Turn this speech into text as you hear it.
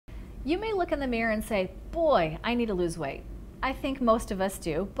You may look in the mirror and say, boy, I need to lose weight. I think most of us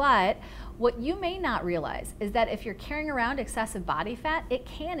do, but what you may not realize is that if you're carrying around excessive body fat, it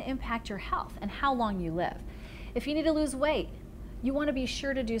can impact your health and how long you live. If you need to lose weight, you want to be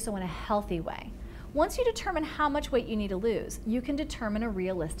sure to do so in a healthy way. Once you determine how much weight you need to lose, you can determine a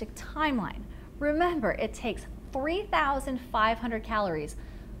realistic timeline. Remember, it takes 3,500 calories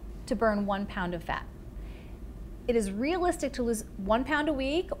to burn 1 pound of fat. It is realistic to lose 1 pound a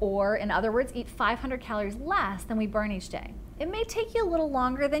week, or in other words, eat 500 calories less than we burn each day. It may take you a little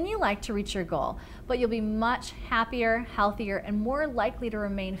longer than you like to reach your goal, but you'll be much happier, healthier, and more likely to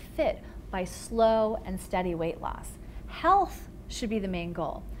remain fit by slow and steady weight loss. Health should be the main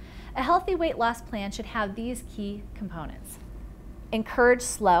goal. A healthy weight loss plan should have these key components. Encourage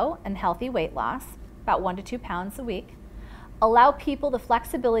slow and healthy weight loss, about 1 to 2 pounds a week. Allow people the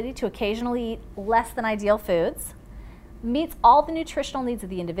flexibility to occasionally eat less than ideal foods. Meets all the nutritional needs of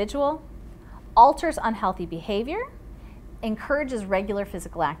the individual. Alters unhealthy behavior. Encourages regular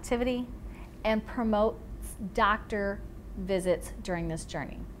physical activity. And promotes doctor visits during this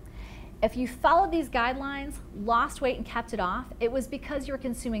journey. If you followed these guidelines, lost weight and kept it off, it was because you were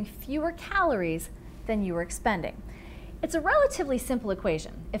consuming fewer calories than you were expending. It's a relatively simple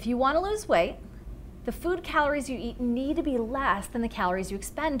equation. If you want to lose weight, the food calories you eat need to be less than the calories you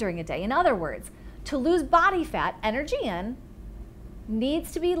expend during a day. In other words, to lose body fat, energy in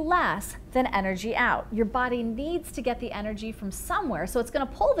needs to be less than energy out. Your body needs to get the energy from somewhere, so it's going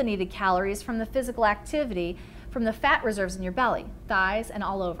to pull the needed calories from the physical activity, from the fat reserves in your belly, thighs, and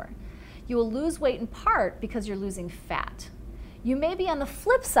all over. You will lose weight in part because you're losing fat. You may be on the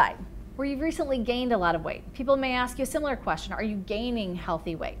flip side, where you've recently gained a lot of weight. People may ask you a similar question: are you gaining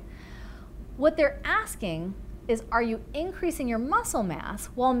healthy weight? What they're asking is, are you increasing your muscle mass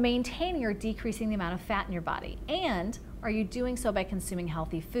while maintaining or decreasing the amount of fat in your body? And are you doing so by consuming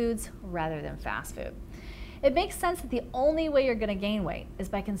healthy foods rather than fast food? It makes sense that the only way you're going to gain weight is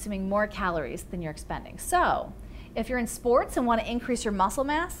by consuming more calories than you're expending. So, if you're in sports and want to increase your muscle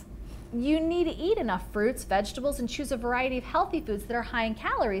mass, you need to eat enough fruits, vegetables, and choose a variety of healthy foods that are high in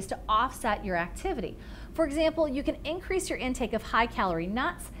calories to offset your activity. For example, you can increase your intake of high-calorie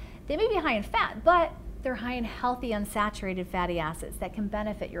nuts. They may be high in fat, but they're high in healthy unsaturated fatty acids that can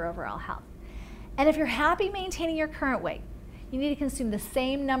benefit your overall health. And if you're happy maintaining your current weight, you need to consume the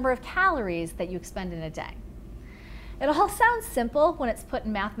same number of calories that you expend in a day. It all sounds simple when it's put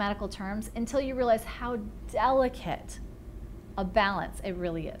in mathematical terms until you realize how delicate a balance it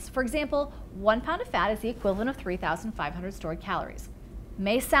really is. For example, 1 pound of fat is the equivalent of 3,500 stored calories.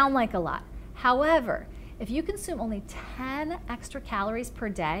 May sound like a lot. However, if you consume only 10 extra calories per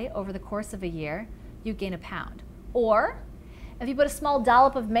day over the course of a year, you gain a pound. Or if you put a small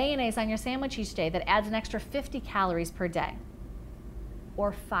dollop of mayonnaise on your sandwich each day, that adds an extra 50 calories per day,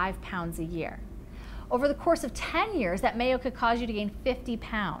 or 5 pounds a year. Over the course of 10 years, that mayo could cause you to gain 50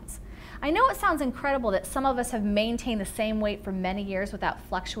 pounds. I know it sounds incredible that some of us have maintained the same weight for many years without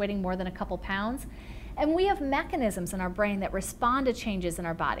fluctuating more than a couple pounds, and we have mechanisms in our brain that respond to changes in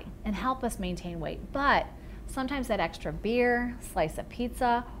our body and help us maintain weight. But sometimes that extra beer, slice of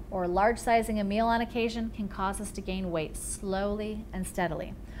pizza, or large sizing a meal on occasion can cause us to gain weight slowly and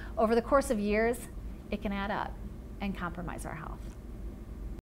steadily. Over the course of years, it can add up and compromise our health.